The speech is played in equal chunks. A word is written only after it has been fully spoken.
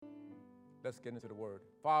Let's get into the word.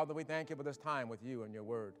 Father, we thank you for this time with you and your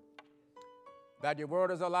word. That your word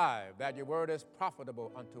is alive, that your word is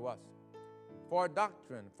profitable unto us. For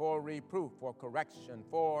doctrine, for reproof, for correction,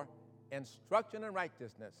 for instruction in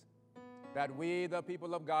righteousness, that we, the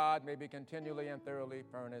people of God, may be continually and thoroughly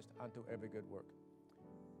furnished unto every good work.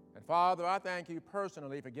 And Father, I thank you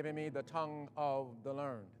personally for giving me the tongue of the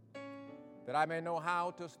learned, that I may know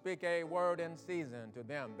how to speak a word in season to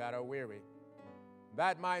them that are weary,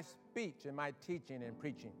 that my speech and my teaching and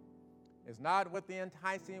preaching is not with the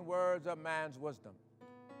enticing words of man's wisdom,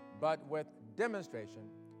 but with demonstration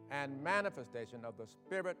and manifestation of the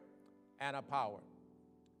Spirit and of power.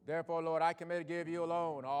 Therefore, Lord, I commit to give you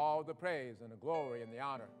alone all the praise and the glory and the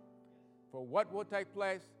honor for what will take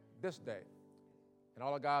place this day. And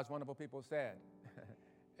all of God's wonderful people said,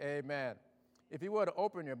 amen. If you would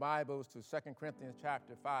open your Bibles to 2 Corinthians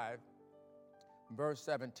chapter 5, verse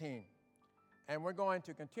 17. And we're going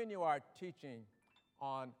to continue our teaching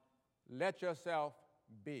on let yourself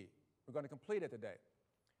be. We're going to complete it today.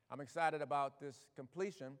 I'm excited about this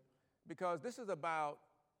completion because this is about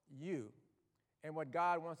you and what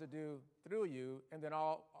God wants to do through you and then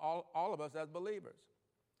all of us as believers.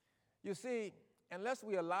 You see, unless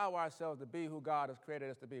we allow ourselves to be who God has created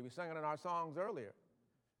us to be, we sang it in our songs earlier,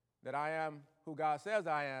 that I am who God says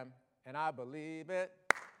I am, and I believe it.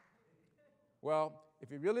 Well,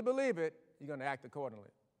 if you really believe it, you're going to act accordingly.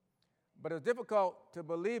 But it's difficult to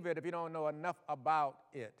believe it if you don't know enough about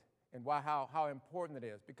it and how important it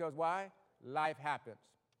is. Because why? Life happens.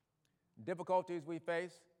 Difficulties we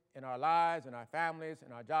face in our lives, in our families,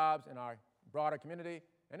 in our jobs, in our broader community,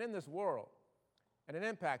 and in this world. And it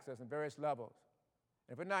impacts us in various levels.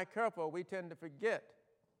 If we're not careful, we tend to forget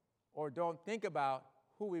or don't think about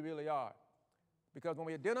who we really are. Because when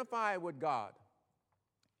we identify with God,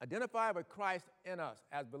 identify with Christ in us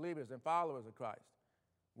as believers and followers of Christ,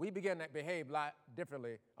 we begin to behave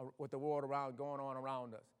differently with the world going on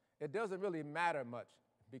around us. It doesn't really matter much,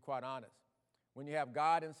 to be quite honest, when you have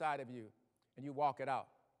God inside of you and you walk it out.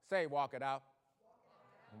 Say, walk it out.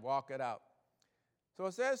 Walk it out. So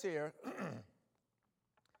it says here,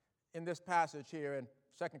 in this passage here in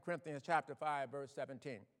 2 Corinthians chapter 5, verse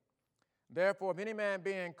 17, therefore, if any man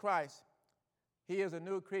be in Christ, he is a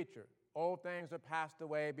new creature. Old things are passed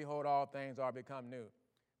away. Behold, all things are become new.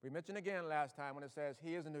 We mentioned again last time when it says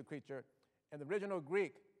he is a new creature. In the original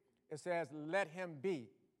Greek, it says, let him be.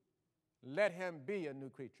 Let him be a new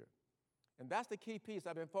creature. And that's the key piece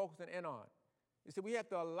I've been focusing in on. You see, we have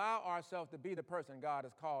to allow ourselves to be the person God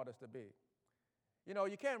has called us to be. You know,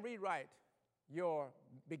 you can't rewrite your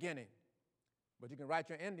beginning, but you can write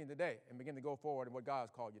your ending today and begin to go forward in what God has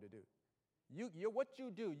called you to do. What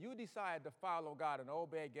you do, you decide to follow God and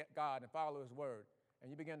obey God and follow his word, and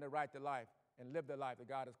you begin to write the life and live the life that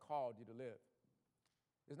God has called you to live.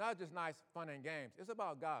 It's not just nice fun and games. It's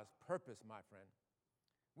about God's purpose, my friend.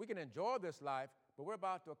 We can enjoy this life, but we're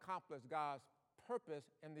about to accomplish God's purpose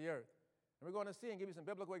in the earth. And we're going to see and give you some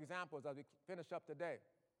biblical examples as we finish up today,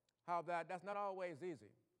 how that's not always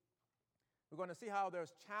easy. We're going to see how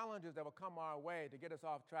there's challenges that will come our way to get us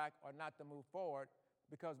off track or not to move forward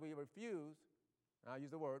because we refuse, and I'll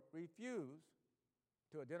use the word, refuse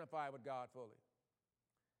to identify with God fully.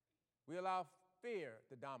 We allow fear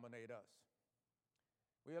to dominate us.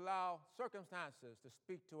 We allow circumstances to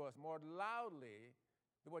speak to us more loudly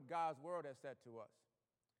than what God's word has said to us.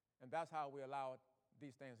 And that's how we allow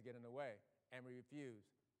these things to get in the way, and we refuse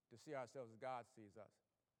to see ourselves as God sees us.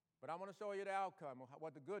 But I want to show you the outcome,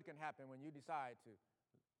 what the good can happen when you decide to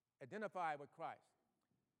identify with Christ,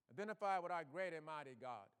 identify with our great and mighty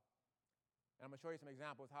God. And I'm going to show you some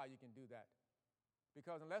examples how you can do that.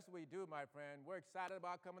 Because unless we do, my friend, we're excited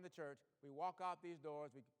about coming to church. We walk out these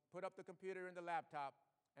doors, we put up the computer and the laptop,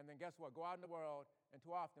 and then guess what? Go out in the world, and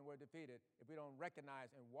too often we're defeated if we don't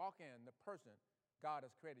recognize and walk in the person God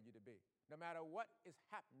has created you to be. No matter what is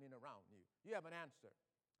happening around you, you have an answer.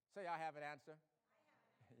 Say, I have an answer.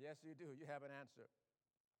 Yes, you do. You have an answer.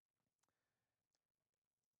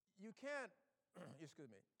 You can't, excuse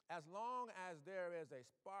me, as long as there is a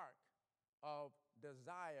spark of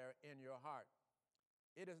desire in your heart,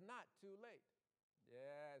 it is not too late.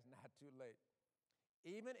 Yeah, it's not too late.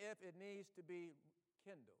 Even if it needs to be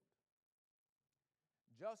kindled.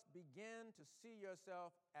 Just begin to see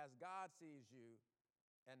yourself as God sees you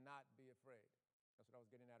and not be afraid. That's what I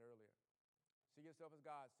was getting at earlier. See yourself as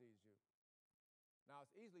God sees you. Now,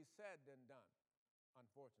 it's easily said than done,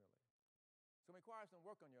 unfortunately. So it requires some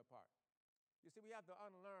work on your part. You see, we have to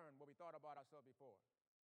unlearn what we thought about ourselves before.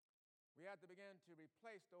 We have to begin to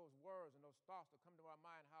replace those words and those thoughts that come to our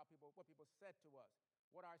mind, what people said to us,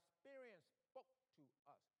 what our experience spoke to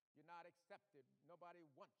us. You're not accepted. Nobody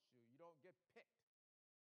wants you. You don't get picked.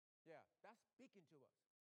 Yeah, that's speaking to us.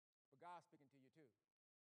 But God's speaking to you too.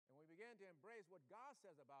 And when we begin to embrace what God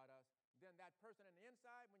says about us, then that person on the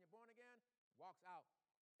inside, when you're born again, walks out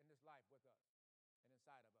in this life with us and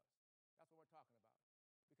inside of us. That's what we're talking about.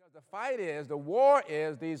 Because the fight is, the war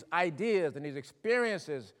is these ideas and these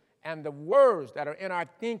experiences and the words that are in our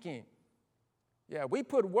thinking. Yeah, we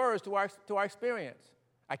put words to our experience.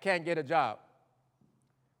 I can't get a job.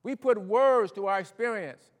 We put words to our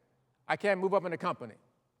experience. I can't move up in the company.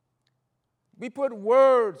 We put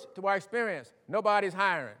words to our experience. Nobody's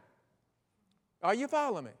hiring. Are you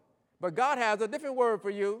following me? But God has a different word for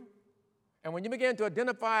you. And when you begin to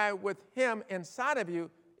identify with Him inside of you,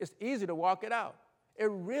 it's easy to walk it out. It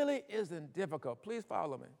really isn't difficult. Please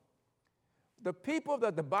follow me. The people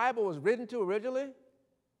that the Bible was written to originally,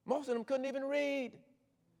 most of them couldn't even read.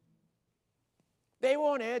 They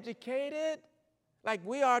weren't educated like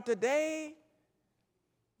we are today.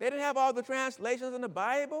 They didn't have all the translations in the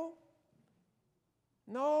Bible.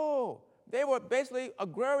 No, they were basically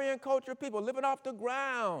agrarian culture people living off the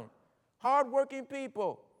ground, hardworking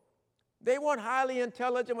people. They weren't highly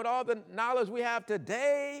intelligent with all the knowledge we have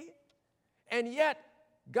today, and yet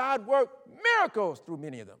God worked miracles through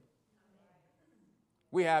many of them.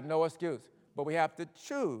 We have no excuse, but we have to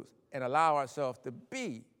choose and allow ourselves to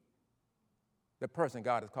be the person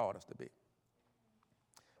God has called us to be.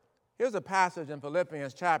 Here's a passage in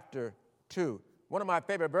Philippians chapter 2. One of my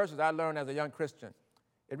favorite verses I learned as a young Christian.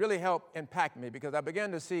 It really helped impact me because I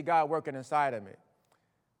began to see God working inside of me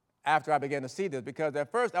after I began to see this. Because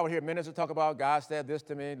at first I would hear ministers talk about God said this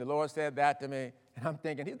to me, the Lord said that to me, and I'm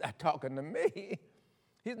thinking, He's not talking to me.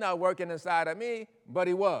 He's not working inside of me, but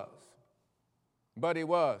He was. But He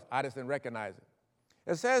was. I just didn't recognize it.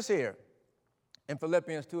 It says here in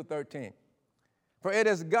Philippians 2:13, for it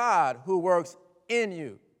is God who works in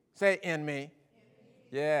you. Say, in me. In me.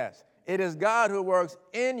 Yes. It is God who works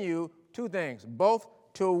in you two things, both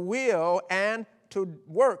to will and to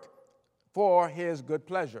work for His good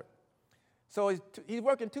pleasure. So He's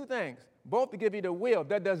working two things, both to give you the will,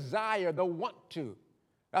 the desire, the want to.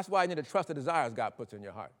 That's why you need to trust the desires God puts in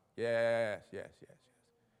your heart. Yes.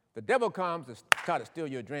 The devil comes to try to steal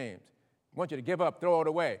your dreams. He wants you to give up, throw it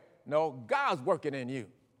away. No, God's working in you.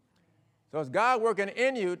 So it's God working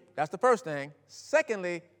in you, that's the first thing.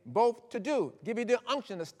 Secondly, both to do, give you the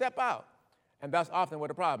unction to step out. And that's often what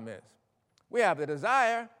the problem is. We have the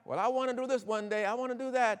desire, well, I want to do this one day, I want to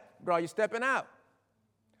do that. Bro, you're stepping out.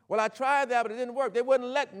 Well, I tried that, but it didn't work. They wouldn't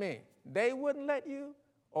let me. They wouldn't let you,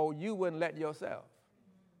 or you wouldn't let yourself.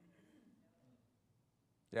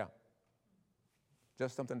 Yeah.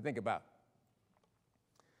 Just something to think about.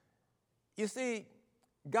 You see,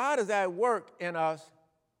 God is at work in us,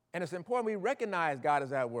 and it's important we recognize God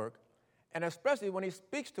is at work, and especially when He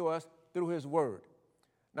speaks to us through His Word.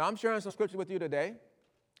 Now, I'm sharing some scripture with you today,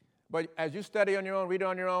 but as you study on your own, read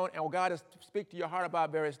on your own, and God is speak to your heart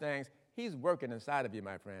about various things, He's working inside of you,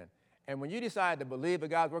 my friend. And when you decide to believe that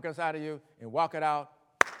God's working inside of you and walk it out,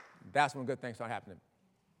 that's when good things start happening.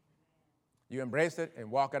 You embrace it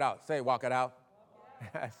and walk it out. Say, walk it out.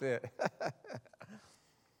 That's it.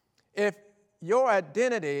 If your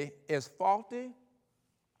identity is faulty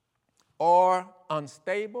or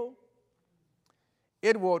unstable,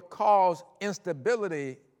 it will cause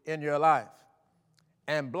instability in your life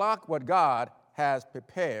and block what God has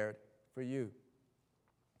prepared for you.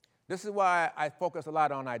 This is why I focus a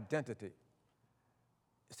lot on identity.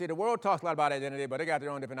 See, the world talks a lot about identity, but they got their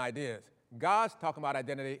own different ideas. God's talking about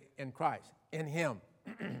identity in Christ, in Him,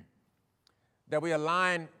 that we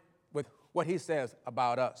align with what He says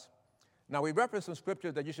about us. Now, we reference some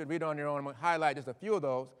scriptures that you should read on your own. I'm going to highlight just a few of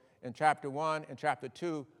those in chapter 1 and chapter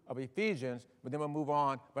 2 of Ephesians, but then we'll move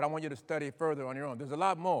on. But I want you to study further on your own. There's a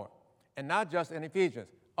lot more, and not just in Ephesians.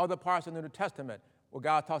 Other parts of the New Testament where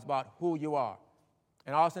God talks about who you are.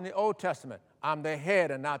 And also in the Old Testament, I'm the head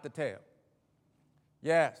and not the tail.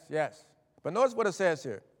 Yes. But notice what it says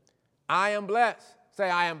here. I am blessed. Say,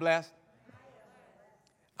 I am blessed.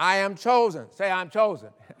 I am chosen. Say, I'm chosen.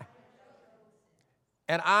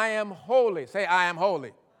 And I am holy. Say, I am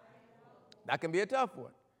holy. That can be a tough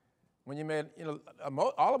one. When you made,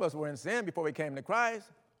 all of us were in sin before we came to Christ.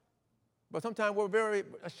 But sometimes we're very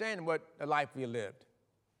ashamed of what the life we lived.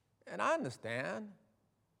 And I understand.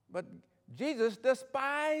 But Jesus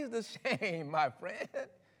despised the shame, my friend.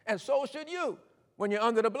 And so should you. When you're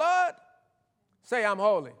under the blood, say, I'm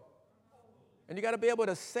holy. And you got to be able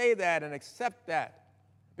to say that and accept that.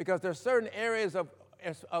 Because there's certain areas of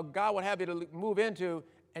God would have you to move into,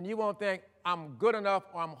 and you won't think, I'm good enough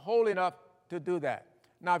or I'm holy enough to do that.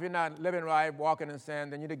 Now, if you're not living right, walking in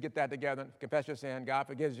sin, then you need to get that together, confess your sin, God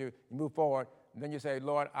forgives you, you move forward, and then you say,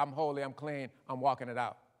 Lord, I'm holy, I'm clean, I'm walking it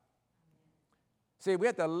out. See, we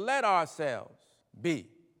have to let ourselves be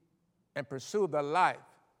and pursue the life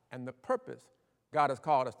and the purpose God has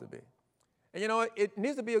called us to be. And you know, it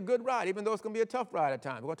needs to be a good ride, even though it's going to be a tough ride at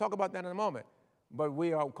times. We're going to talk about that in a moment. But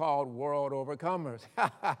we are called world overcomers.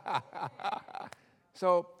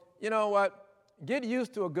 So, you know what? Get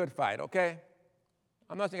used to a good fight, okay?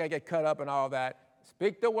 I'm not saying I get cut up and all that.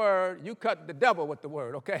 Speak the word. You cut the devil with the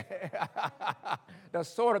word, okay? The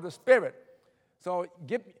sword of the Spirit. So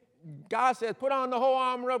God says, put on the whole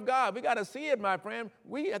armor of God. We got to see it, my friend.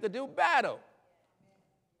 We have to do battle.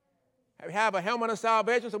 Have a helmet of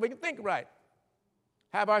salvation so we can think right.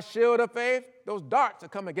 Have our shield of faith. Those darts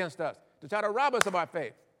that come against us to try to rob us of our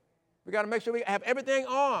faith. We got to make sure we have everything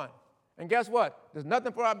on. And guess what? There's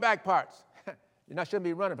nothing for our back parts. Shouldn't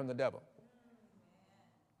be running from the devil.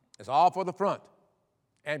 It's all for the front.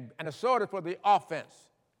 And the sword is for the offense.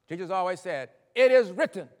 Jesus always said, it is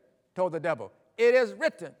written, told the devil. It is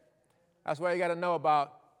written. That's why you got to know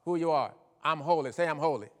about who you are. I'm holy. Say I'm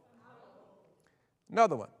holy.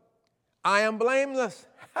 Another one. I am blameless.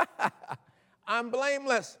 I'm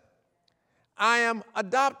blameless. I am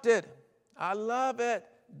adopted. I love it.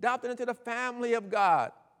 Adopted into the family of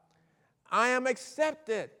God. I am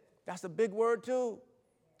accepted. That's a big word too.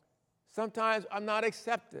 Sometimes I'm not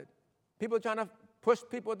accepted. People are trying to push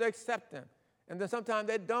people to accept them. And then sometimes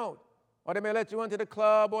they don't. Or they may let you into the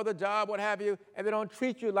club or the job, what have you, and they don't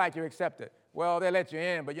treat you like you're accepted. Well, they let you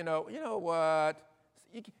in, but you know what?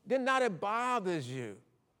 Then not it bothers you.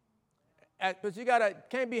 But you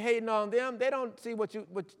can't be hating on them. They don't see what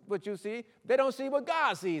you see. They don't see what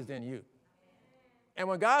God sees in you. And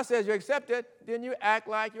when God says you're accepted, then you act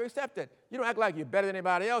like you're accepted. You don't act like you're better than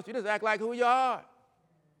anybody else. You just act like who you are.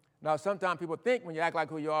 Now, sometimes people think when you act like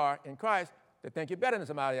who you are in Christ, they think you're better than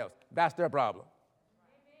somebody else. That's their problem.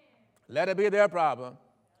 Let it be their problem.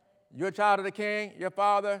 You're a child of the King. Your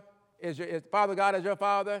Father Father God is your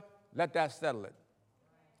Father. Let that settle it.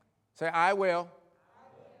 Say, I will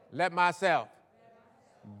let myself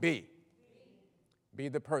be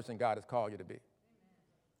the person God has called you to be.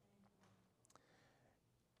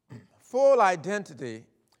 Full identity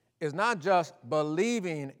is not just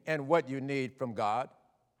believing in what you need from God,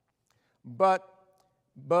 but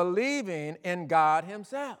believing in God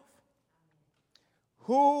himself,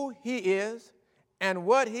 who he is, and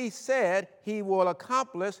what he said he will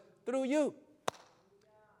accomplish through you.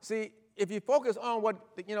 See, if you focus on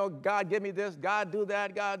what, God give me this, God do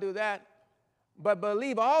that, but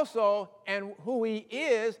believe also in who he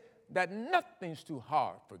is, that nothing's too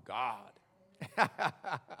hard for God.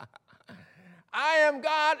 I am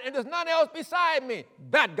God and there's none else beside me.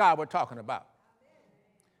 That God we're talking about.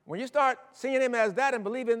 When you start seeing him as that and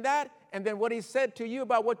believing that, and then what he said to you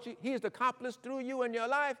about what he's accomplished through you in your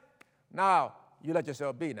life, now you let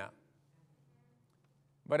yourself be now.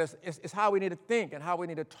 But it's how we need to think and how we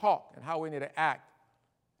need to talk and how we need to act.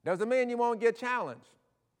 Doesn't mean you won't get challenged.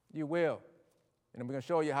 You will. And I'm going to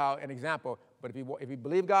show you how, an example. But if you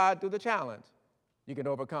believe God through the challenge, you can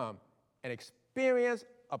overcome and experience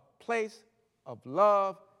a place of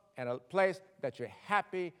love and a place that you're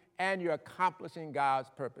happy and you're accomplishing God's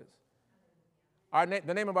purpose.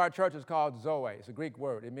 The name of our church is called Zoe. It's a Greek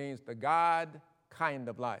word. It means the God kind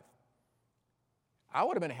of life. I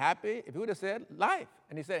would have been happy if he would have said life.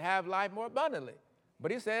 And he said have life more abundantly.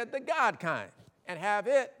 But he said the God kind and have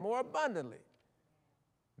it more abundantly.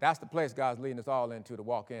 That's the place God's leading us all into to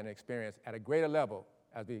walk in and experience at a greater level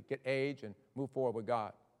as we get age and move forward with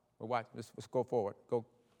God. Well, watch. Let's go forward. Let's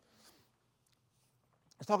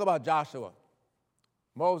talk about Joshua.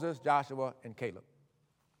 Moses, Joshua, and Caleb.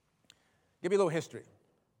 Give you a little history.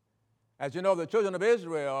 As you know, the children of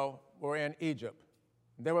Israel were in Egypt.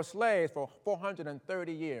 They were slaves for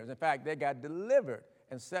 430 years. In fact, they got delivered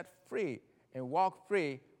and set free and walked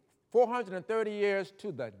free 430 years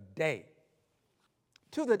to the day.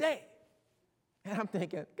 To the day. And I'm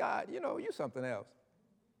thinking, God, you're something else.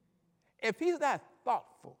 If he's that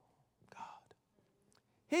thoughtful, God,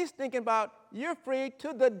 he's thinking about you're free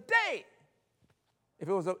to the day. If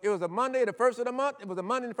it was a Monday, the first of the month, it was a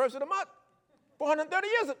Monday, the first of the month, 430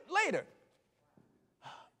 years later.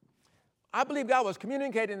 I believe God was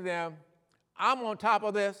communicating to them, I'm on top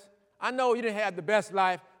of this. I know you didn't have the best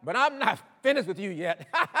life, but I'm not finished with you yet.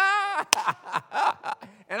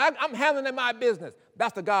 And I'm handling my business.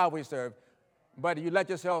 That's the God we serve. But you let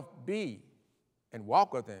yourself be and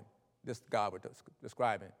walk with him, this God we're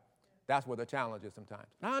describing. That's where the challenge is sometimes.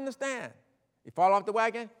 Now, I understand. You fall off the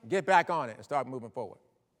wagon, get back on it and start moving forward.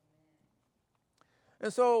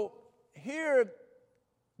 And so here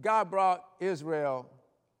God brought Israel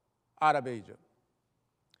out of Egypt,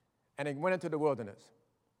 and they went into the wilderness.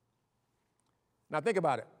 Now think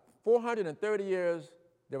about it. 430 years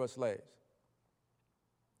they were slaves.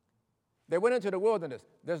 They went into the wilderness.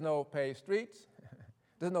 There's no paved streets.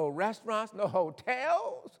 There's no restaurants, no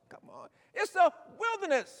hotels. Come on. It's a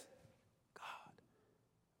wilderness. God.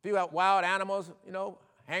 If you have wild animals,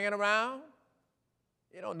 hanging around,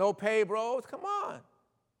 no paved roads, come on.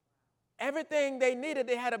 Everything they needed,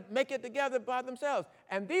 they had to make it together by themselves.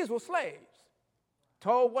 And these were slaves,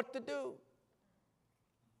 told what to do.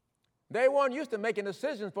 They weren't used to making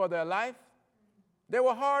decisions for their life. They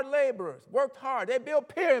were hard laborers, worked hard. They built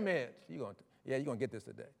pyramids. You're going to get this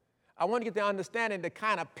today. I want to get the understanding the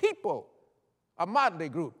kind of people, a motley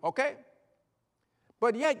group, okay?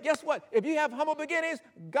 But yet, guess what? If you have humble beginnings,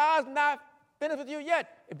 God's not finished with you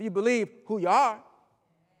yet if you believe who you are.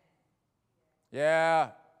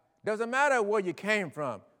 Yeah. Doesn't matter where you came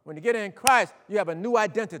from. When you get in Christ, you have a new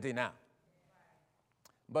identity now.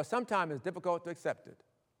 But sometimes it's difficult to accept it.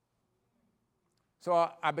 So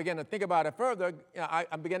I began to think about it further. I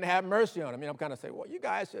began to have mercy on them. I'm kind of saying, well, you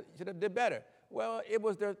guys should have did better. Well, it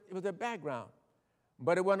was their background.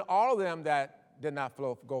 But it wasn't all of them that did not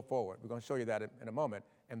go forward. We're going to show you that in a moment.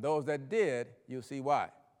 And those that did, you'll see why.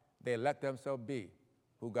 They let themselves be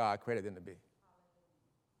who God created them to be.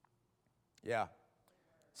 Yeah.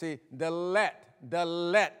 See, the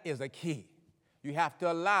let is a key. You have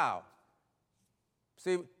to allow.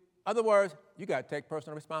 See, in other words, you got to take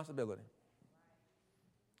personal responsibility.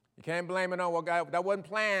 You can't blame it on, well, God, that wasn't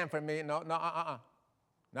planned for me. No,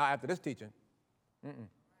 Not after this teaching. Mm-mm.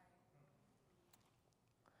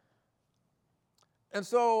 And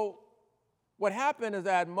so what happened is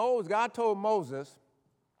that God told Moses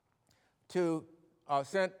to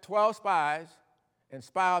send 12 spies and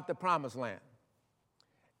spy out the promised land.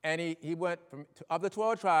 And he went of the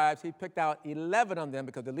 12 tribes, he picked out 11 of them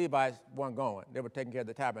because the Levites weren't going. They were taking care of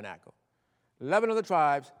the tabernacle. 11 of the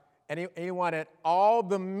tribes, and he wanted all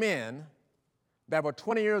the men that were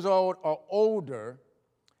 20 years old or older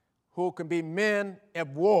who can be men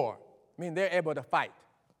of war. I mean, they're able to fight.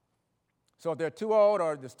 So if they're too old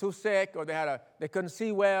or just too sick or they couldn't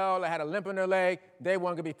see well, they had a limp in their leg, they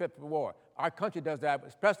weren't going to be fit for war. Our country does that,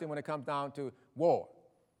 especially when it comes down to war.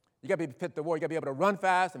 You got to be fit for war. You got to be able to run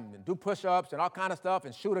fast and do push-ups and all kind of stuff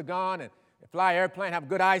and shoot a gun and fly an airplane, have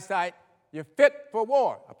good eyesight. You're fit for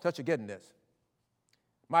war. I'm touch you getting this.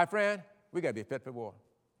 My friend, we got to be fit for war.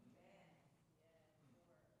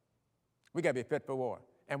 We got to be fit for war.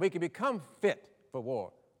 And we can become fit for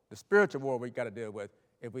war. The spiritual war we got to deal with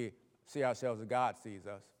if we see ourselves as God sees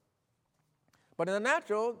us. But in the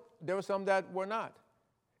natural, there were some that were not.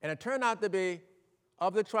 And it turned out to be,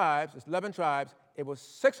 of the tribes, it's 11 tribes, it was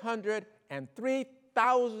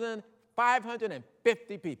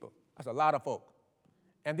 603,550 people. That's a lot of folk.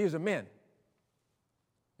 And these are men.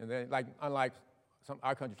 And they, unlike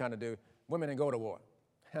our country trying to do, women didn't go to war.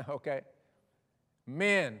 Okay?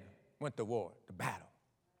 Men went to war, to battle.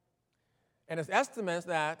 And it's estimates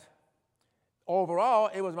that overall,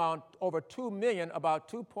 it was around over 2 million,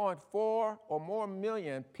 about 2.4 or more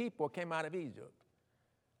million people came out of Egypt.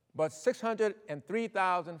 But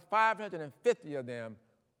 603,550 of them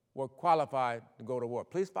were qualified to go to war.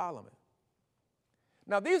 Please follow me.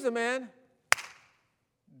 Now, these are men,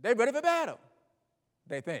 they're ready for battle,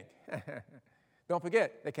 they think. Don't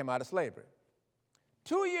forget, they came out of slavery.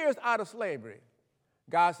 2 years out of slavery,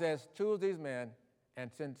 God says, choose these men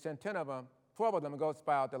and send 10 of them, 12 of them, and go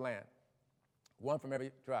spy out the land. One from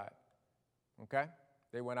every tribe. Okay?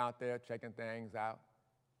 They went out there checking things out.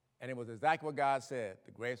 And it was exactly what God said.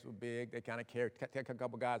 The grapes were big. They kind of carried, a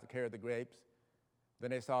couple guys to carry the grapes.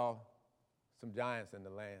 Then they saw some giants in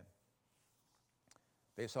the land.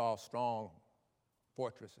 They saw strong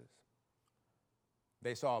fortresses.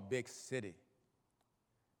 They saw a big city.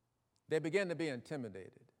 They began to be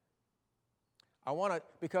intimidated.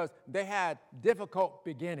 Because they had difficult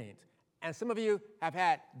beginnings. And some of you have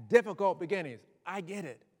had difficult beginnings. I get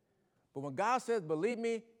it. But when God says, believe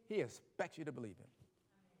me, he expects you to believe him.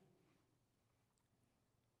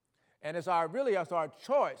 And it's our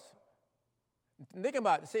choice. Think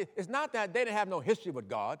about it. See, it's not that they didn't have no history with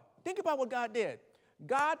God. Think about what God did.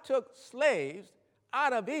 God took slaves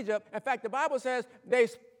out of Egypt. In fact, the Bible says they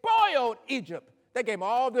spoiled Egypt. They gave them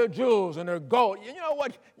all their jewels and their gold. You know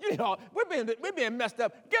what? We're being messed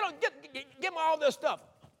up. Get them all their stuff.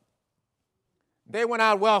 They went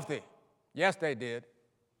out wealthy. Yes, they did.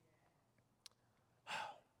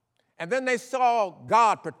 And then they saw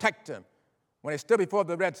God protect them when they stood before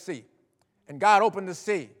the Red Sea. And God opened the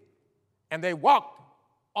sea. And they walked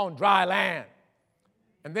on dry land.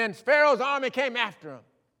 And then Pharaoh's army came after them.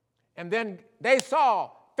 And then they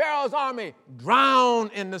saw Pharaoh's army drown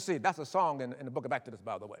in the sea. That's a song in the book of Exodus,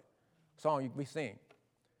 by the way. Song we sing.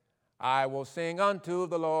 I will sing unto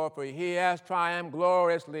the Lord, for he has triumphed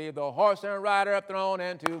gloriously. The horse and rider have thrown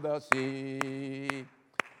into the sea.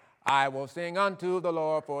 I will sing unto the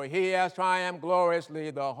Lord, for he has triumphed gloriously.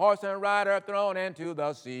 The horse and rider have thrown into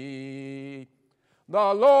the sea.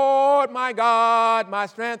 The Lord my God, my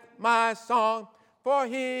strength, my song, for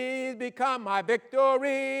he's become my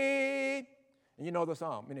victory. And you know the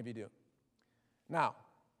song, many of you do. Now,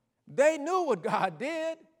 they knew what God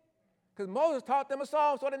did because Moses taught them a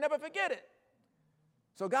song so they never forget it.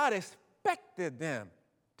 So God expected them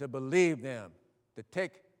to believe them, to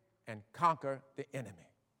take and conquer the enemy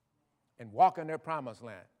and walk in their promised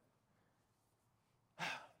land.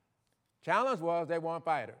 Challenge was they weren't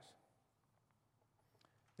fighters.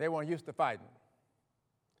 They weren't used to fighting.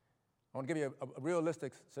 I want to give you a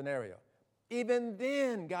realistic scenario. Even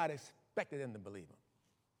then, God expected them to believe him.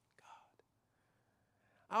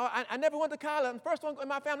 God. I never went to college. I'm the first one in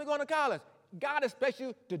my family going to college. God expects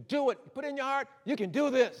you to do it. Put it in your heart, you can do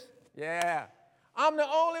this. Yeah. I'm the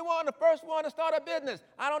only one, the first one to start a business.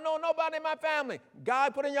 I don't know nobody in my family.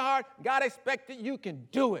 God put in your heart, God expected you can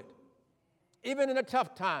do it. Even in the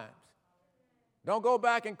tough times. Don't go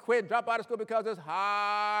back and quit, drop out of school because it's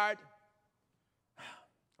hard.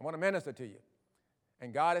 I want to minister to you.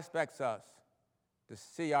 And God expects us to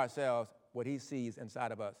see ourselves, what he sees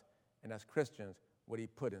inside of us, and as Christians, what he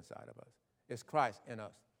put inside of us. It's Christ in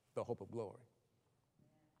us, the hope of glory.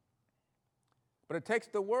 But it takes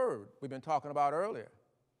the word we've been talking about earlier,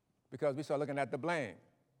 because we start looking at the blame.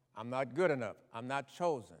 I'm not good enough. I'm not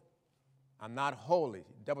chosen. I'm not holy.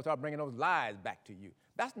 The devil starts bringing those lies back to you.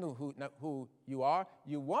 That's not who you are.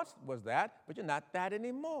 You once was that, but you're not that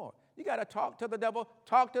anymore. You got to talk to the devil.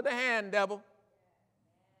 Talk to the hand, devil.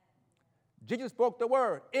 Jesus spoke the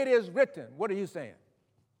word. It is written. What are you saying?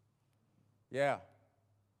 Yeah.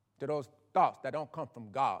 To those thoughts that don't come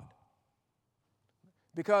from God.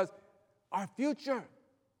 Because our future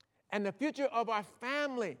and the future of our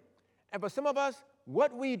family, and for some of us,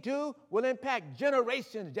 what we do will impact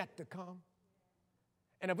generations yet to come.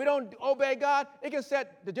 And if we don't obey God, it can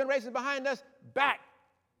set the generations behind us back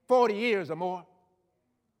 40 years or more.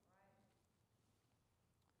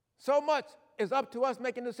 So much is up to us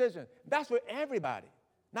making decisions. That's for everybody,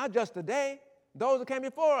 not just today. Those who came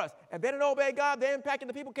before us. If they didn't obey God, they're impacting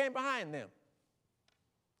the people who came behind them.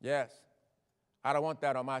 Yes. I don't want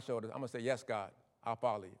that on my shoulders. I'm going to say, yes, God, I'll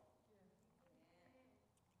follow you.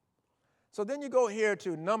 So then you go here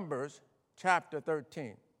to Numbers chapter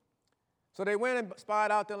 13. So they went and spied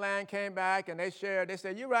out the land, came back, and they shared. They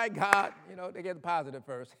said, you're right, God. You know, they get the positive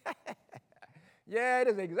first. Yeah, it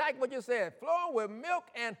is exactly what you said. Flowing with milk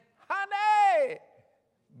and honey.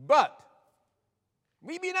 But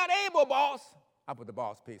we be not able, boss. I put the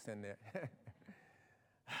boss piece in there.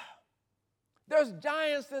 There's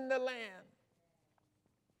giants in the land.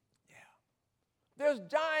 Yeah. There's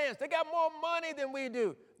giants. They got more money than we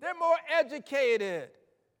do. They're more educated.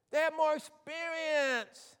 They have more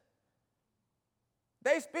experience.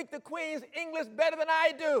 They speak the Queen's English better than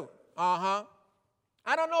I do. Uh-huh.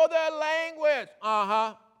 I don't know their language.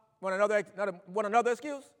 Uh-huh. Want another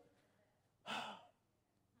excuse?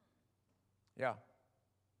 Yeah.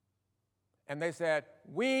 And they said,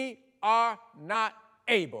 we are not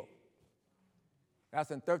able. That's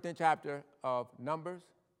in 13th chapter of Numbers.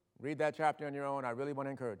 Read that chapter on your own. I really want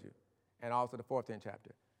to encourage you. And also the 14th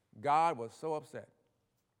chapter. God was so upset.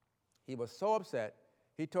 He was so upset,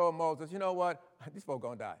 he told Moses, you know what? These folks are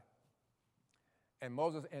going to die. And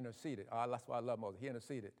Moses interceded. Oh, that's why I love Moses. He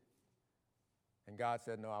interceded. And God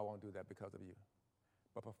said, no, I won't do that because of you.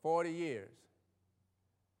 But for 40 years,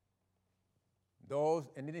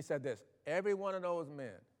 and then he said this, every one of those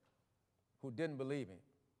men who didn't believe him,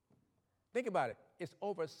 think about it, it's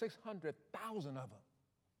over 600,000 of them.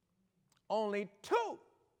 Only 2,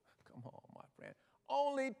 come on, my friend,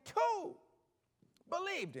 only 2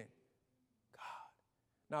 believed in God.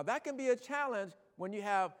 Now, that can be a challenge when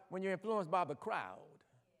you're influenced by the crowd.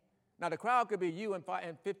 Now, the crowd could be you and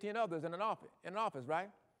 15 others in an office, right?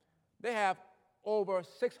 They have over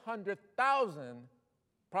 600,000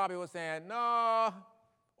 probably was saying, no,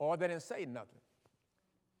 or they didn't say nothing.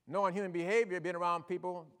 Knowing human behavior, being around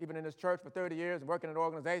people, even in this church for 30 years, working in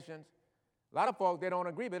organizations, a lot of folks, they don't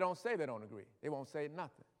agree, but they don't say they don't agree. They won't say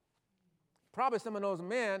nothing. Probably some of those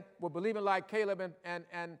men were believing like Caleb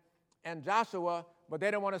and Joshua, but they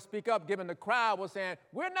didn't want to speak up, given the crowd was saying,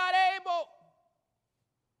 we're not able.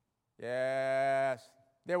 Yes,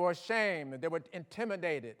 they were ashamed, they were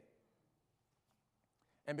intimidated.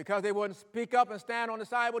 And because they wouldn't speak up and stand on the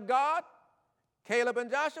side with God, Caleb and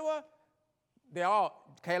Joshua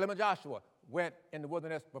went in the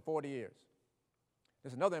wilderness for 40 years.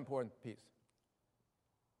 There's another important piece.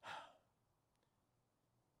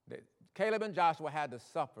 Caleb and Joshua had to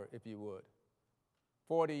suffer, if you would,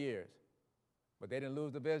 40 years, but they didn't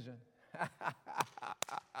lose the vision.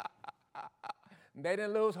 They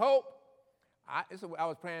didn't lose hope. I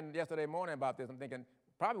was praying yesterday morning about this. I'm thinking,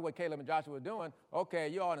 probably what Caleb and Joshua were doing, okay,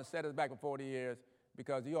 you all done set us back for 40 years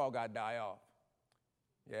because you all got to die off.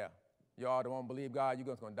 Yeah, you all don't believe God, you're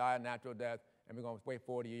just going to die a natural death, and we're going to wait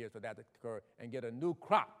 40 years for that to occur and get a new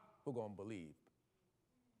crop who's going to believe.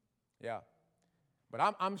 Yeah.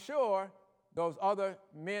 But I'm sure those other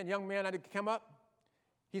men, young men that come up,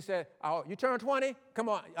 he said, oh, you turn 20? Come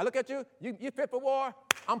on, I look at you. You fit for war?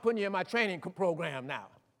 I'm putting you in my training program now.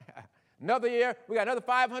 Another year, we got another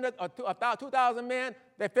 500 or 2,000 men.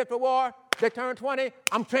 They fit for war. They turn 20.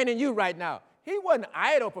 I'm training you right now. He wasn't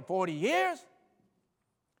idle for 40 years.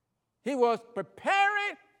 He was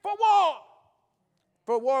preparing for war.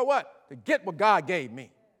 For war what? To get what God gave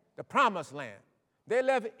me, the promised land. They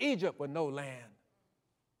left Egypt with no land.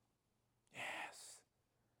 Yes.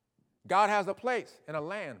 God has a place and a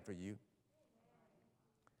land for you.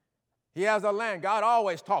 He has a land. God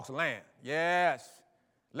always talks land. Yes.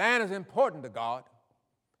 Land is important to God.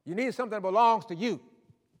 You need something that belongs to you.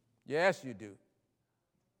 Yes, you do.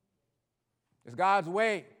 It's God's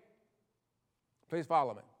way. Please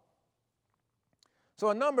follow me. So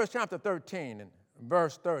in Numbers chapter 13 and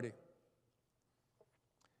verse 30,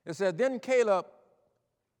 it said, Then Caleb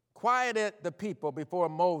quieted the people before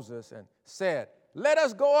Moses and said, Let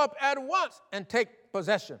us go up at once and take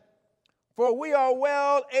possession, for we are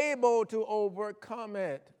well able to overcome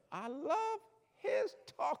it. I love his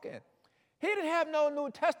talking. He didn't have no New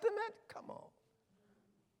Testament. Come on.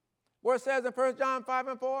 Where it says in 1 John 5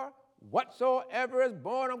 and 4, Whatsoever is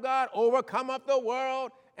born of God overcometh the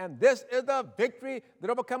world, and this is the victory that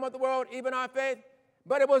overcometh the world, even our faith.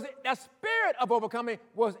 But it was the spirit of overcoming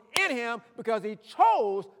was in him because he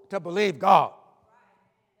chose to believe God.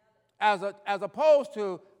 As opposed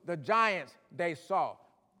to the giants they saw.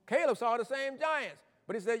 Caleb saw the same giants,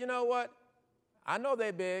 but he said, you know what? I know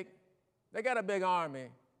they're big. They got a big army.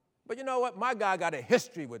 But you know what? My God got a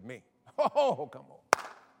history with me. Oh, come on.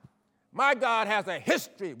 My God has a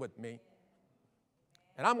history with me.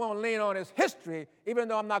 And I'm going to lean on his history, even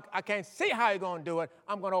though I can't see how he's going to do it.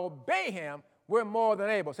 I'm going to obey him. We're more than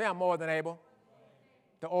able. Say, I'm more than able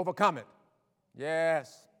to overcome it.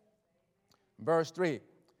 Yes. Verse 3.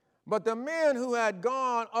 But the men who had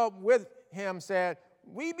gone up with him said,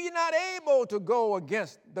 We be not able to go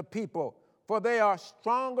against the people, for they are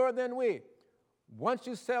stronger than we. Once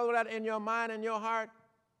you settle that in your mind and your heart,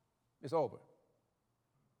 it's over.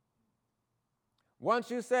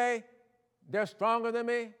 Once you say, they're stronger than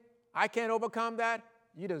me, I can't overcome that,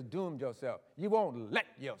 you just doomed yourself. You won't let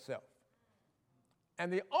yourself.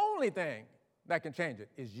 And the only thing that can change it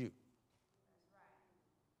is you.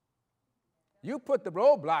 You put the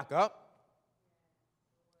roadblock up.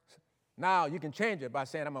 Now you can change it by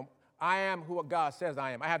saying, I am who God says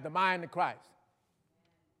I am. I have the mind of Christ.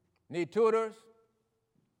 Need tutors?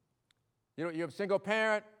 You're a single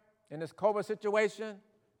parent in this COVID situation.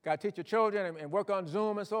 Got to teach your children and work on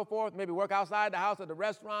Zoom and so forth. Maybe work outside the house or the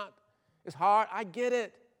restaurant. It's hard. I get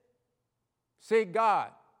it. Seek God.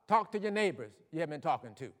 Talk to your neighbors you haven't been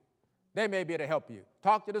talking to. They may be able to help you.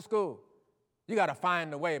 Talk to the school. You got to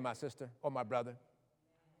find a way, my sister or my brother.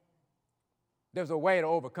 There's a way to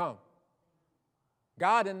overcome.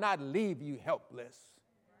 God did not leave you helpless.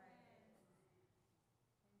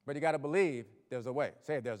 But you got to believe there's a way.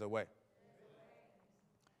 Say there's a way.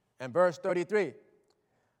 And verse 33,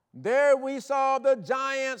 there we saw the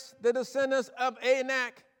giants, the descendants of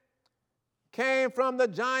Anak, came from the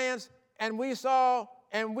giants, and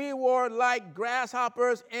we were like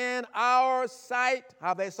grasshoppers in our sight,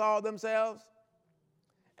 how they saw themselves.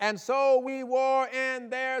 And so we were in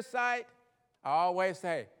their sight. I always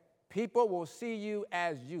say, people will see you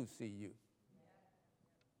as you see you.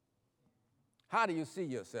 How do you see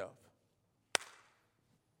yourself?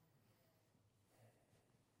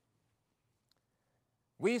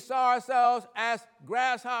 We saw ourselves as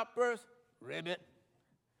grasshoppers. Ribbit.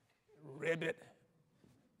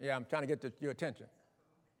 Yeah, I'm trying to get your attention.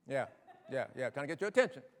 Yeah, trying to get your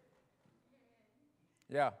attention.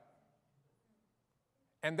 Yeah.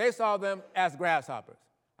 And they saw them as grasshoppers.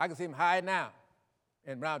 I can see them hiding now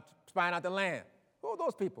and around spying out the land. Who are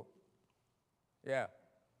those people? Yeah.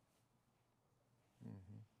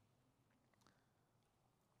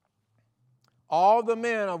 All the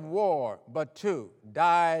men of war but two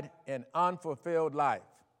died in unfulfilled life,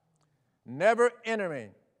 never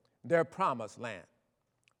entering their promised land.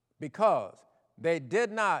 Because they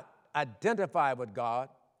did not identify with God,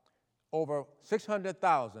 over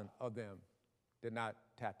 600,000 of them did not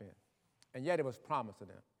tap in. And yet it was promised to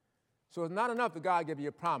them. So it's not enough that God give you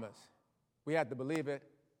a promise. We have to believe it,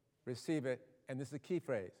 receive it, and this is the key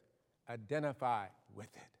phrase, identify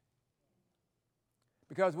with it.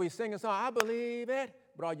 Because we sing a song, I believe it,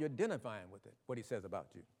 but are you identifying with it, what he says about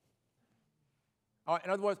you? Or in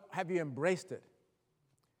other words, have you embraced it?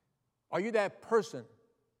 Are you that person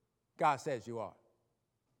God says you are?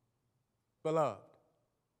 Beloved,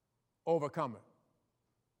 overcomer,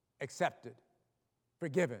 accepted,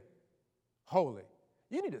 forgiven, holy.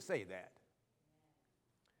 You need to say that.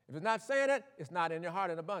 If it's not saying it, it's not in your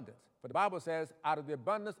heart in abundance. But the Bible says, out of the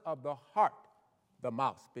abundance of the heart, the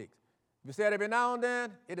mouth speaks. If you say it every now and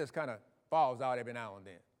then, it just kind of falls out every now and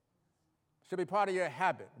then. It should be part of your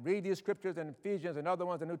habit. Read these scriptures in Ephesians and other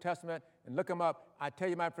ones in the New Testament and look them up. I tell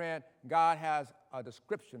you, my friend, God has a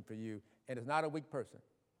description for you, and it's not a weak person.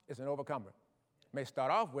 It's an overcomer. It may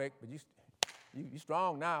start off weak, but you're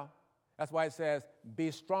strong now. That's why it says,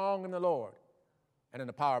 be strong in the Lord and in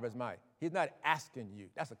the power of his might. He's not asking you.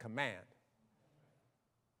 That's a command.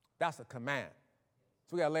 That's a command.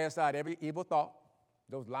 So we got to lay aside every evil thought,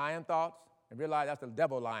 those lying thoughts, and realize that's the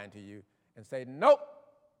devil lying to you, and say, nope,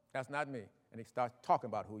 that's not me. And he starts talking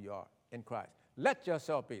about who you are in Christ. Let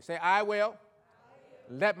yourself be. Say, I will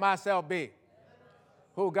let myself be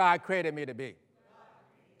who God created me to be.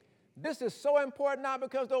 This is so important now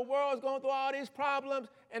because the world's going through all these problems,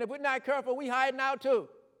 and if we're not careful, we hiding out too.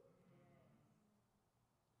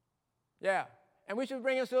 Yeah, and we should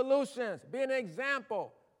bring in solutions, be an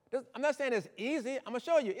example. I'm not saying it's easy. I'm going to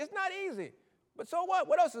show you. It's not easy. But so what?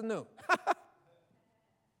 What else is new?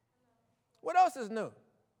 What else is new?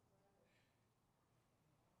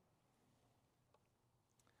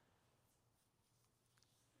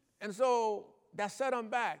 And so that set them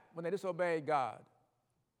back when they disobeyed God.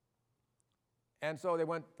 And so they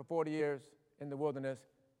went for 40 years in the wilderness,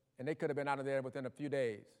 and they could have been out of there within a few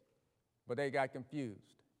days, but they got confused.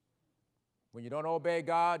 When you don't obey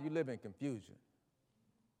God, you live in confusion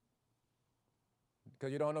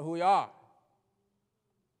because you don't know who you are.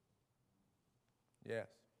 Yes.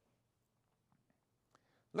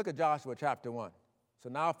 Look at Joshua chapter 1. So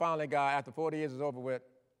now finally God, after 40 years is over with,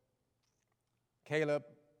 Caleb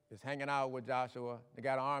is hanging out with Joshua. They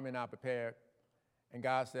got an army now prepared. And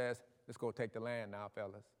God says, let's go take the land now,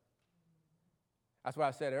 fellas. That's why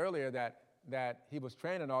I said earlier that he was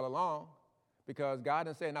training all along, because God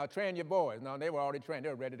didn't say, now train your boys. No, they were already trained. They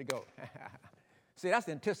were ready to go. See, that's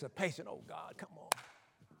anticipation. Oh, God, come on.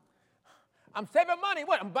 I'm saving money.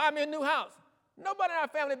 What? I'm buying me a new house. Nobody in our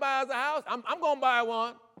family buys a house. I'm going to buy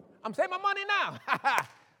one. I'm saving my money now.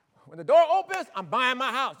 When the door opens, I'm buying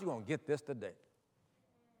my house. You're going to get this today.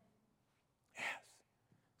 Yes.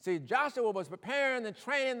 See, Joshua was preparing and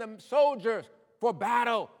training the soldiers for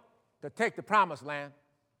battle to take the promised land.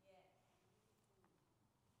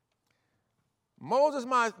 Moses,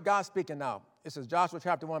 my God speaking now. This is Joshua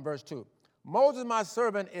chapter 1, verse 2. Moses, my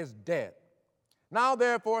servant, is dead. Now,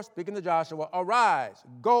 therefore, speaking to Joshua, arise,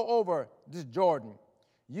 go over this Jordan,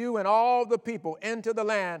 you and all the people, into the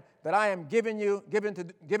land that I am given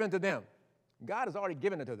to them. God has already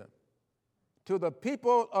given it to them. To the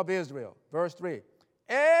people of Israel. Verse 3.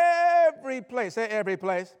 Every place, say every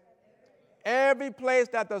place. Every place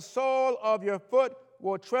that the sole of your foot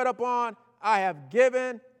will tread upon, I have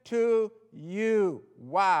given to you.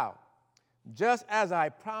 Wow. Just as I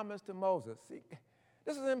promised to Moses. See,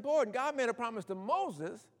 this is important. God made a promise to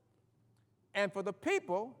Moses and for the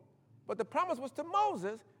people, but the promise was to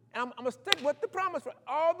Moses, and I'm going to stick with the promise for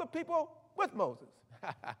all the people with Moses.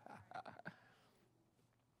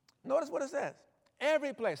 Notice what it says.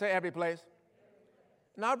 Every place. Say every place.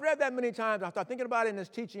 Now, I've read that many times. I start thinking about it in this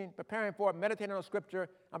teaching, preparing for it, meditating on Scripture.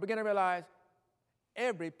 I begin to realize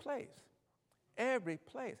every place. Every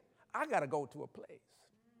place. I got to go to a place.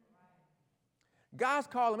 God's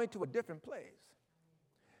calling me to a different place.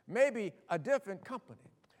 Maybe a different company.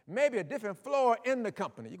 Maybe a different floor in the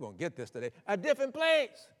company. You're going to get this today. A different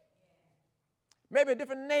place. Maybe a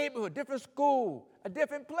different neighborhood, different school, a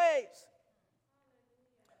different place.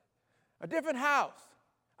 A different house,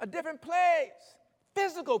 a different place.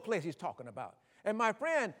 Physical place he's talking about. And my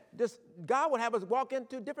friend, God would have us walk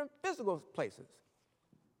into different physical places.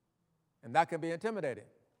 And that can be intimidating.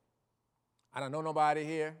 I don't know nobody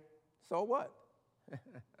here. So what?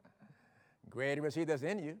 Greater is he that's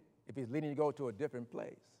in you if he's leading you to go to a different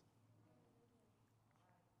place.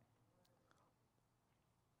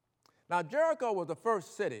 Now, Jericho was the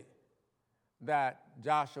first city that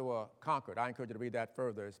Joshua conquered. I encourage you to read that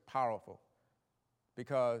further. It's powerful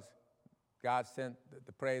because God sent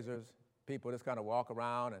the praisers, people just kind of walk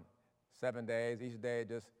around, and 7 days, each day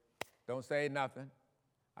just don't say nothing.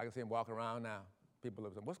 I can see them walking around now. People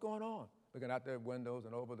are saying, what's going on? Looking out their windows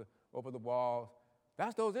and over the walls.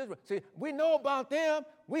 That's those Israel. See, we know about them.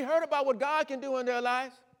 We heard about what God can do in their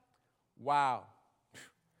lives. Wow.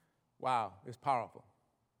 Wow, it's powerful.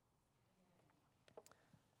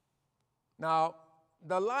 Now,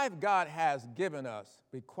 the life God has given us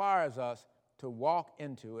requires us to walk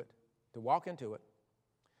into it,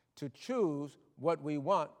 to choose what we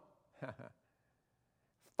want,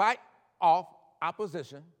 fight off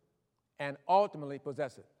opposition, and ultimately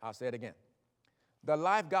possess it. I'll say it again. The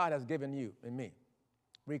life God has given you and me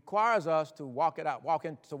requires us to walk it out, walk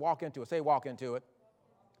into it. Say walk into it.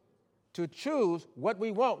 To choose what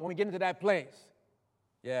we want when we get into that place.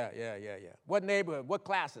 Yeah. What neighborhood, what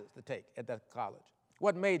classes to take at that college,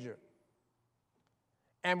 what major.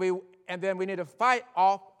 And then we need to fight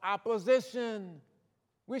off opposition.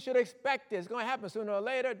 We should expect it. It's going to happen sooner or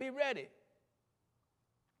later. Be ready.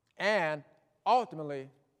 And ultimately,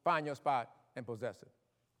 find your spot and possess it.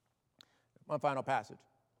 One final passage.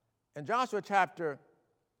 In Joshua chapter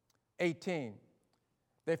 18,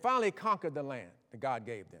 they finally conquered the land that God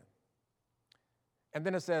gave them. And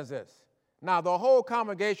then it says this, now the whole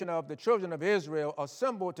congregation of the children of Israel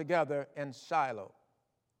assembled together in Shiloh.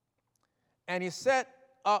 And he set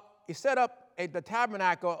up the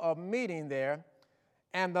tabernacle of meeting there,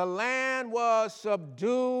 and the land was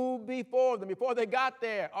subdued before them. Before they got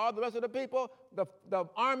there, all the rest of the people, the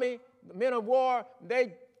army, the men of war,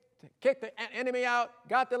 they kicked the enemy out,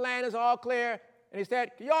 got the land, it's all clear. And he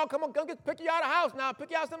said, y'all come pick you out a house now,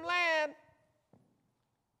 pick you out some land.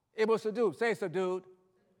 It was subdued. Say subdued.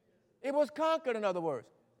 It was conquered, in other words.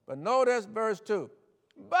 But notice verse 2.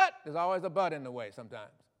 But, there's always a but in the way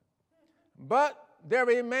sometimes. But there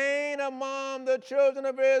remain among the children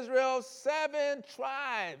of Israel 7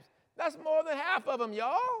 tribes. That's more than half of them,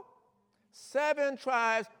 y'all. 7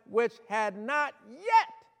 tribes which had not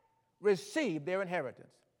yet received their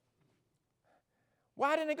inheritance.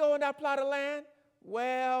 Why didn't they go in that plot of land?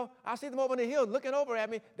 Well, I see them over in the hills looking over at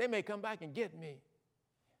me. They may come back and get me.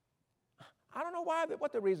 I don't know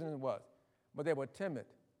what the reason was, but they were timid.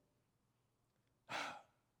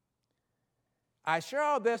 I share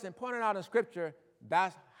all this and point it out in Scripture.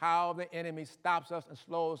 That's how the enemy stops us and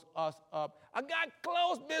slows us up. I got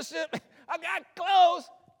close, Bishop. I got close.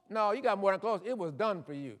 No, you got more than close. It was done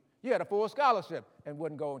for you. You had a full scholarship and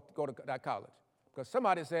wouldn't go to that college because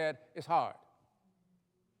somebody said it's hard.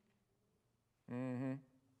 In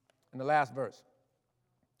the last verse.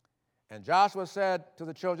 And Joshua said to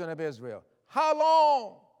the children of Israel, how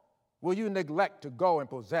long will you neglect to go and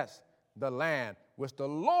possess the land which the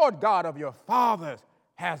Lord God of your fathers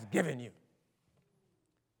has given you?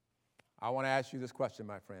 I want to ask you this question,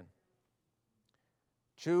 my friend.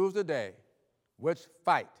 Choose today which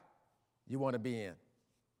fight you want to be in.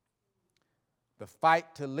 The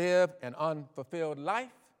fight to live an unfulfilled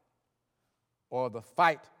life or the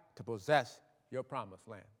fight to possess your promised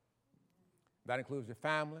land. That includes your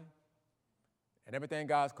family and everything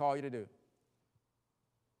God's called you to do.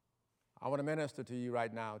 I want to minister to you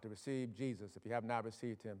right now to receive Jesus if you have not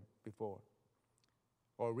received him before,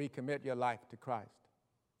 or recommit your life to Christ.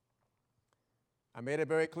 I made it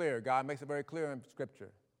very clear. God makes it very clear in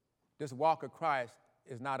Scripture. This walk of Christ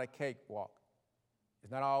is not a cakewalk.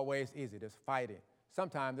 It's not always easy. There's fighting.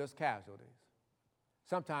 Sometimes there's casualties.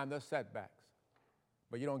 Sometimes there's setbacks.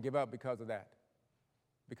 But you don't give up because of that.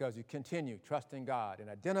 Because you continue trusting God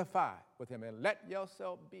and identify with him and let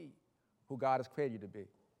yourself be who God has created you to be.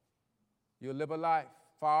 You'll live a life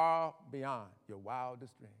far beyond your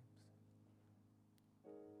wildest dreams.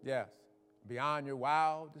 Yes, beyond your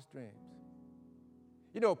wildest dreams.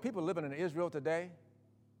 You know, people living in Israel today,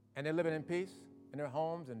 and they're living in peace in their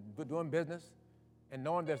homes and doing business and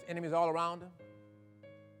knowing there's enemies all around them.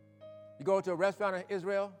 You go to a restaurant in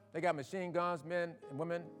Israel, they got machine guns, men and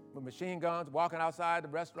women with machine guns walking outside the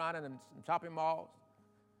restaurant and in shopping malls.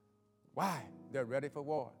 Why? They're ready for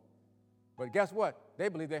war. But guess what? They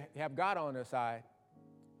believe they have God on their side,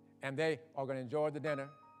 and they are going to enjoy the dinner,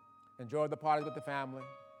 enjoy the parties with the family,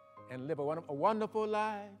 and live a wonderful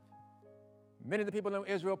life. Many of the people in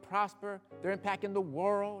Israel prosper. They're impacting the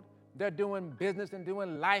world. They're doing business and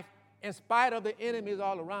doing life in spite of the enemies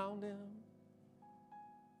all around them.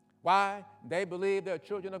 Why? They believe they're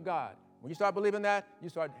children of God. When you start believing that, you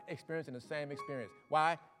start experiencing the same experience.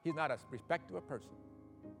 Why? He's not a respecter of person.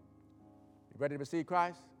 You ready to receive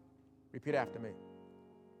Christ? Repeat after me.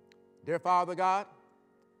 Dear Father God,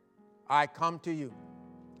 I come to you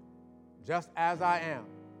just as I am.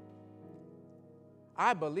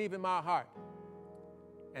 I believe in my heart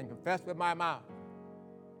and confess with my mouth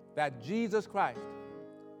that Jesus Christ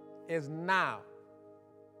is now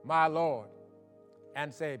my Lord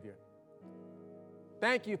and Savior.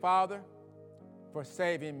 Thank you, Father, for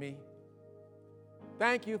saving me.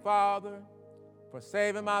 Thank you, Father, for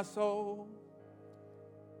saving my soul.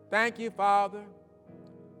 Thank you, Father,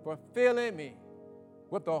 for filling me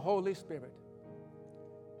with the Holy Spirit.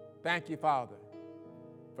 Thank you, Father,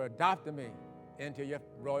 for adopting me into your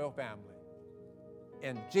royal family.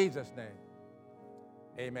 In Jesus' name,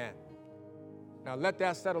 amen. Now let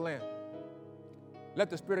that settle in. Let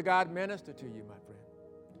the Spirit of God minister to you, my friend.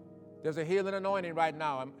 There's a healing anointing right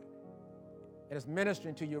now, and it's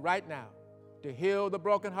ministering to you right now to heal the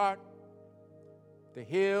broken heart, to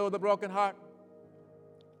heal the broken heart,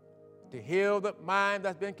 to heal the mind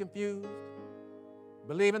that's been confused,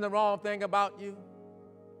 believing the wrong thing about you.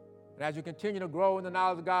 And as you continue to grow in the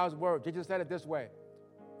knowledge of God's word, Jesus said it this way: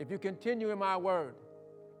 if you continue in my word,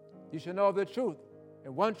 you shall know the truth.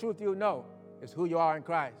 And one truth you know is who you are in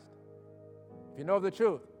Christ. If you know the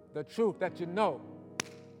truth that you know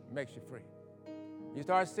makes you free. You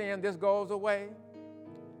start seeing this goes away.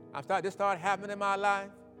 This started happening in my life,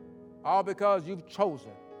 all because you've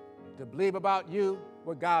chosen to believe about you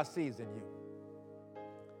what God sees in you.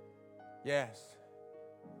 Yes.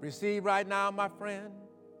 Receive right now, my friend.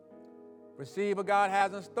 Receive what God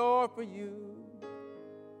has in store for you.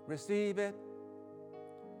 Receive it.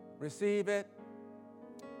 Receive it.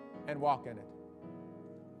 And walk in it.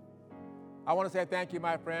 I want to say thank you,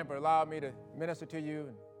 my friend, for allowing me to minister to you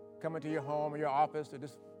and come into your home or your office or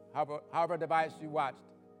just however device you watched.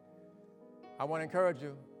 I want to encourage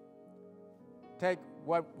you. Take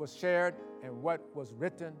what was shared and what was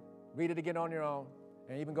written, read it again on your own,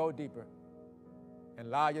 and even go deeper. And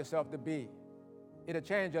allow yourself to be. It'll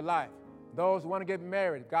change your life. Those who want to get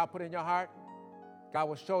married, God put it in your heart, God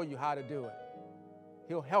will show you how to do it.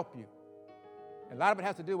 He'll help you. And a lot of it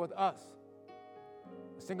has to do with us.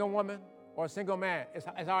 A single woman or a single man, it's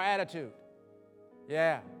our attitude.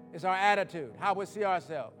 Yeah, it's our attitude, how we see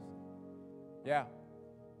ourselves. Yeah.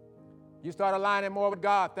 You start aligning more with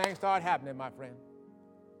God, things start happening, my friend.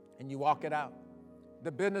 And you walk it out.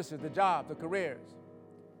 The businesses, the jobs, the careers.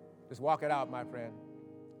 Just walk it out, my friend.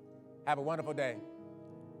 Have a wonderful day.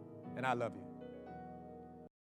 And I love you.